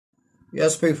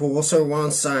Yes, people, what's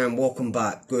everyone saying? Welcome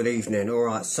back. Good evening.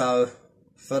 Alright, so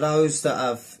for those that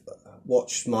have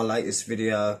watched my latest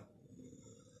video,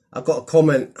 I got a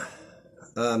comment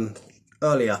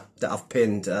earlier that I've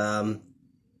pinned. Go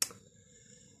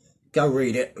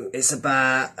read it. It's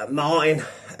about Martin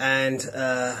and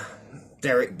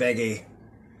Derek Beggie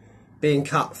being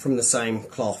cut from the same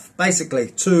cloth. Basically,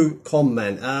 two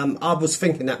comment. I was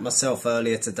thinking that myself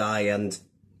earlier today, and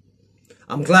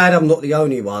I'm glad I'm not the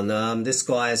only one. This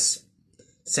guy's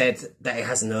said that he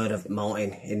hasn't heard of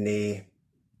Martin in the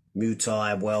Muay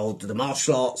Thai world, the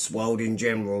martial arts world in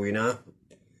general, you know.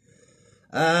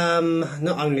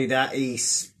 Not only that,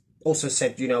 he's also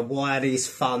said, you know, why are these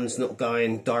funds not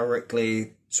going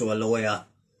directly to a lawyer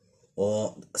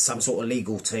or some sort of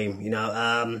legal team, you know.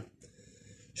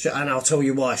 And I'll tell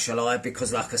you why, shall I?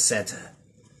 Because like I said,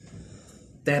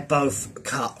 they're both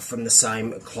cut from the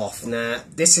same cloth. Now,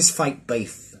 this is fake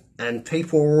beef, and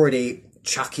people are already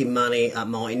chucking money at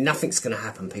Martin. Nothing's going to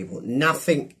happen, people.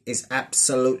 Nothing is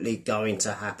absolutely going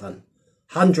to happen.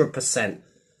 100%.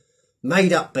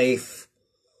 Made up beef,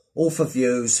 all for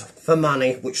views, for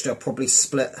money, which they'll probably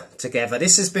split together.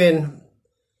 This has been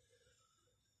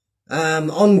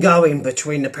ongoing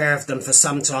between the pair of them for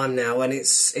some time now, and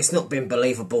it's not been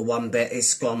believable one bit.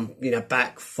 It's gone, you know,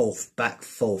 back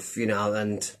forth, you know,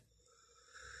 and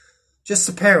just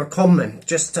a pair of comment,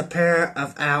 just a pair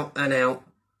of out and out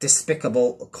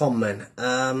despicable comment.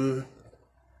 Do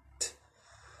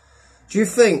you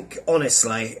think,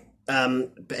 honestly,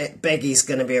 Beggie's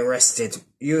going to be arrested?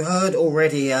 You heard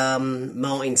already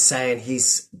Martin saying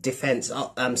his defence.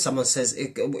 Someone says,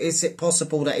 is it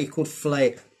possible that he could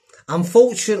flee?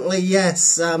 Unfortunately,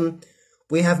 yes.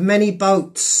 We have many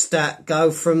boats that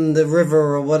go from the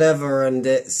river or whatever, and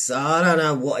it's, I don't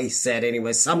know what he said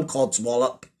anyway, some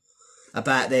codswallop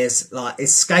about there's like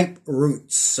escape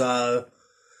routes. So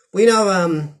we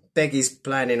know Beggie's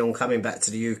planning on coming back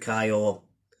to the UK or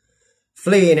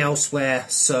fleeing elsewhere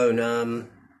soon.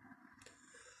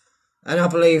 And I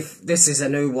believe this is a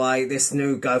new way. This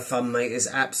new GoFundMe is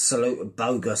absolute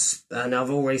bogus. And I've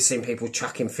already seen people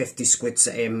chucking 50 squids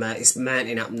at him. It's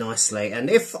mounting up nicely. And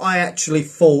if I actually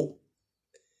thought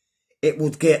it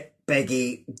would get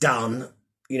Beggie done,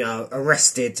 you know,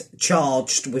 arrested,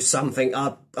 charged with something,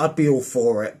 I'd be all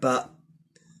for it. But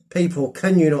people,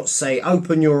 can you not see?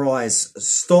 Open your eyes.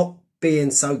 Stop being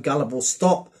so gullible.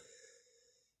 Stop.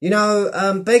 You know,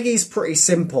 Beggie's pretty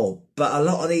simple, but a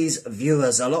lot of these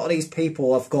viewers, a lot of these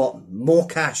people have got more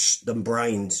cash than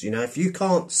brains. You know, if you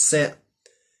can't sit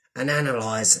and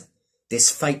analyse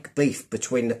this fake beef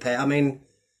between the pair. I mean,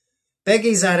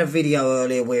 Beggie's had a video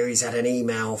earlier where he's had an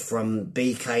email from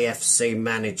BKFC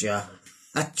manager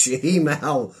at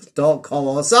gmail.com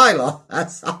or Sailor.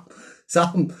 That's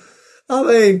I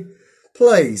mean,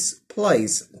 please,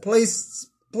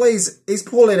 he's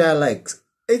pulling our legs.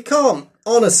 He can't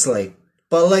honestly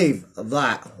believe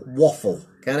that waffle,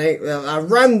 can he? A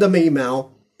random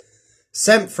email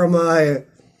sent from a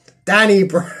Danny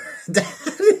Brown,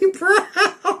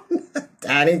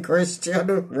 Danny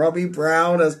Christian, Robbie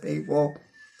Brown, as people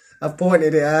have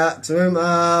pointed it out to him.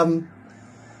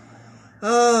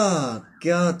 Oh,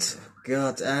 God.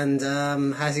 And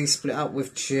has he split up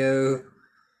with Chew?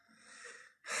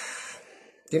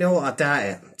 You know what? I doubt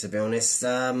it, to be honest.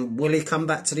 Will he come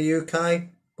back to the UK?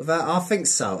 I think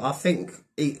so. I think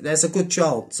there's a good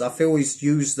chance. I feel he's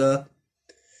used her.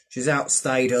 She's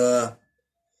outstayed her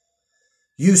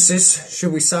uses,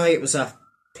 should we say. It was a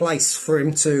place for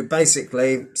him to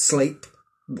basically sleep,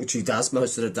 which he does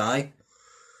most of the day.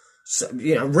 So,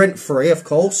 you know, rent-free, of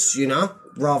course, you know,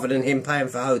 rather than him paying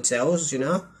for hotels, you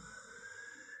know.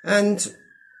 And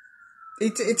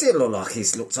it did look like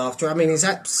he's looked after her. I mean, he's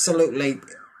absolutely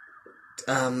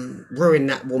ruined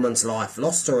that woman's life.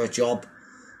 Lost her a job.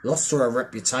 Lost her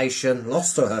reputation,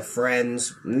 lost her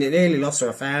friends, nearly lost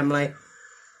her family.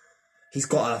 He's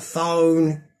got her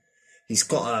phone. He's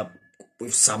got her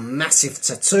with some massive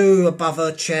tattoo above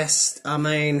her chest. I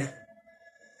mean,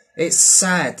 it's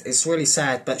sad. It's really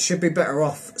sad, but she'd be better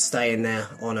off staying there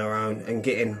on her own and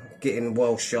getting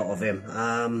well shot of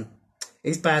him.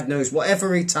 He's bad news.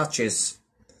 Whatever he touches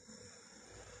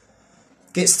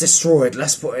gets destroyed,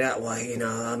 let's put it that way, you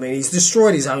know. I mean, he's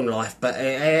destroyed his own life, but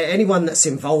anyone that's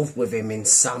involved with him in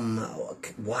some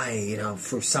way, you know,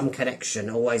 through some connection,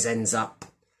 always ends up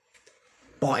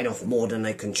biting off more than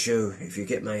they can chew, if you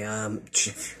get me.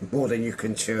 More than you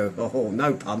can chew. Oh,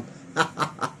 no pun.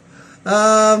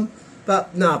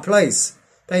 But no, please,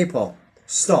 people,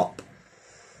 stop.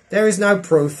 There is no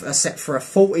proof except for a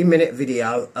 40-minute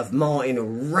video of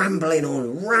Martin rambling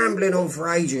on for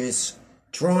ages,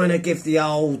 trying to give the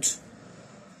old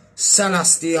sell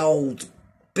us the old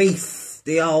beef,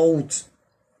 the old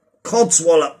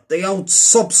codswallop, the old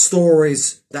sob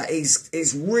stories that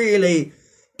is really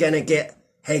going to get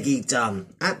Beggie done.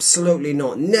 Absolutely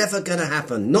not. Never going to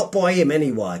happen. Not by him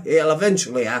anyway. It'll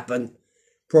eventually happen,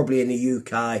 probably in the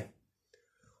UK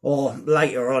or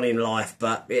later on in life,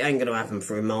 but it ain't going to happen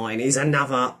through Martin. He's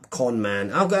another con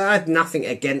man. I had nothing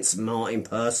against Martin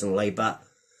personally, but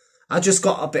I just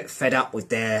got a bit fed up with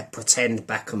their pretend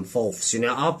back and forths. You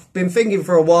know, I've been thinking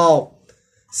for a while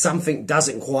something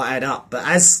doesn't quite add up, but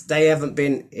as they haven't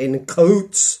been in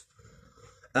cahoots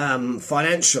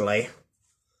financially,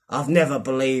 I've never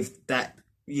believed that,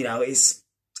 you know, it's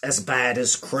as bad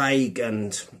as Craig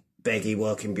and Beggie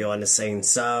working behind the scenes.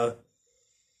 So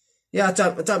yeah, I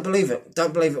don't believe it.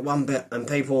 Don't believe it one bit. And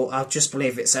people, I just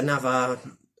believe it's another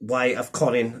way of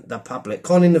conning the public,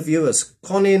 conning the viewers,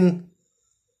 conning,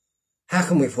 how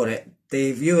can we put it,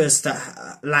 the viewers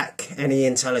that lack any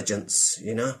intelligence,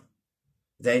 you know.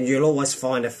 Then you'll always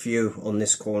find a few on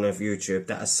this corner of YouTube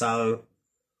that are so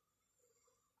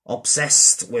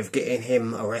obsessed with getting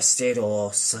him arrested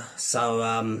or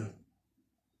so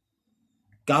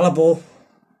gullible.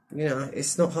 You know,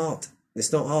 it's not hard.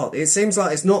 It's not hard. It seems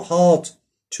like it's not hard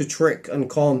to trick and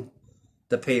con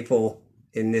the people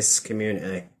in this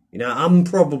community. You know, I'm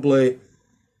probably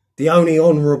the only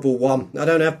honourable one. I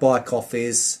don't have buy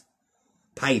coffees,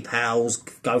 PayPals,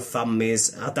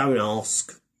 GoFundMes. I don't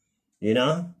ask, you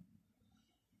know.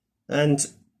 And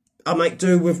I make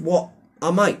do with what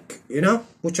I make, you know,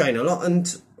 which ain't a lot.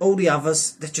 And all the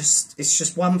others, it's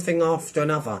just one thing after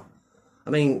another. I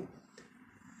mean,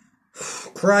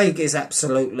 Craig is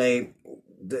absolutely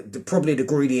probably the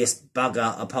greediest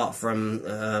bugger apart from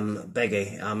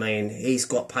Beggie. I mean, he's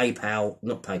got PayPal,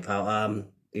 not PayPal,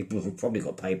 he's probably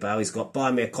got PayPal. He's got Buy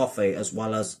Me a Coffee as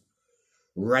well as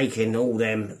raking all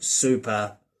them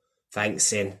super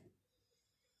thanks in.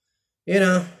 You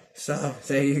know, so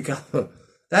there you go.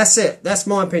 That's it. That's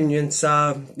my opinion.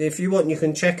 So if you want, you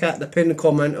can check out the pinned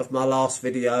comment of my last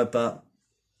video, but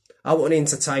I want to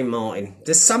entertain Martin.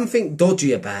 There's something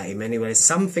dodgy about him anyway. There's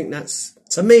something that's,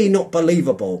 to me, not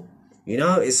believable. You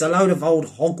know, it's a load of old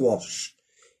hogwash.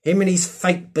 Him and his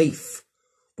fake beef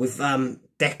with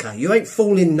Decker. You ain't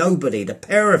fooling nobody, the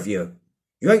pair of you.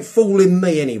 You ain't fooling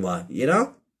me anyway, you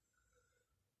know?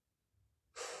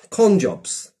 Con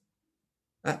jobs.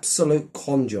 Absolute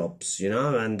con jobs, you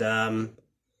know? And,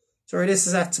 sorry, this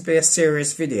has had to be a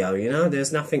serious video, you know?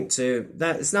 There's nothing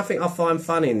there's nothing I find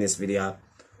funny in this video.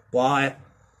 Why?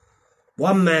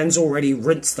 One man's already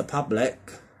rinsed the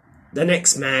public. The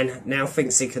next man now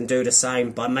thinks he can do the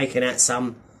same by making out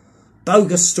some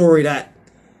bogus story that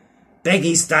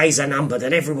Beggie's days are numbered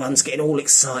and everyone's getting all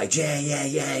excited. Yeah,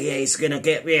 he's going to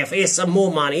get, yeah, here's some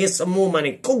more money, here's some more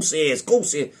money. Of course he is, of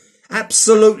course he is.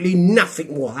 Absolutely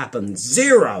nothing will happen.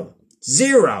 Zero.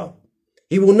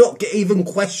 He will not get even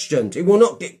questioned. He will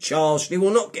not get charged. He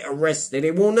will not get arrested.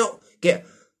 He will not get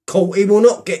caught. He will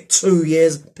not get 2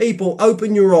 years. People,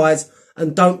 open your eyes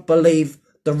and don't believe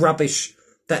the rubbish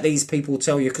that these people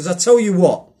tell you. Because I tell you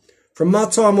what, from my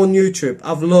time on YouTube,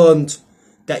 I've learned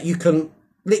that you can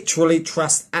literally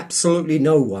trust absolutely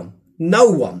no one. No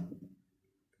one.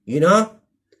 You know?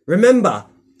 Remember,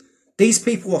 these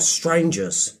people are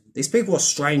strangers. These people are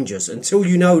strangers until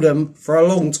you know them for a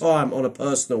long time on a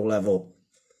personal level.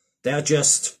 They're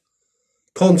just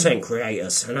content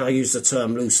creators, and I use the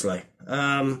term loosely.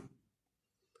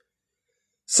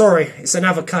 Sorry, it's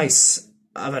another case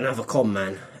of another con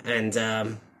man,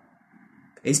 and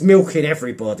he's milking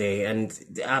everybody, and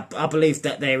I believe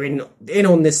that they're in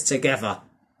on this together.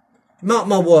 Mark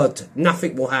my word,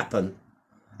 nothing will happen.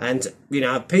 And, you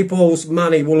know, people's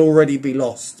money will already be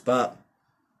lost, but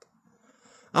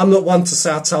I'm not one to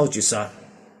say I told you so.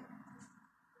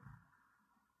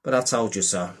 But I told you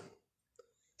so.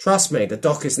 Trust me, the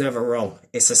doc is never wrong.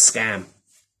 It's a scam.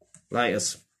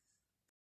 Laters.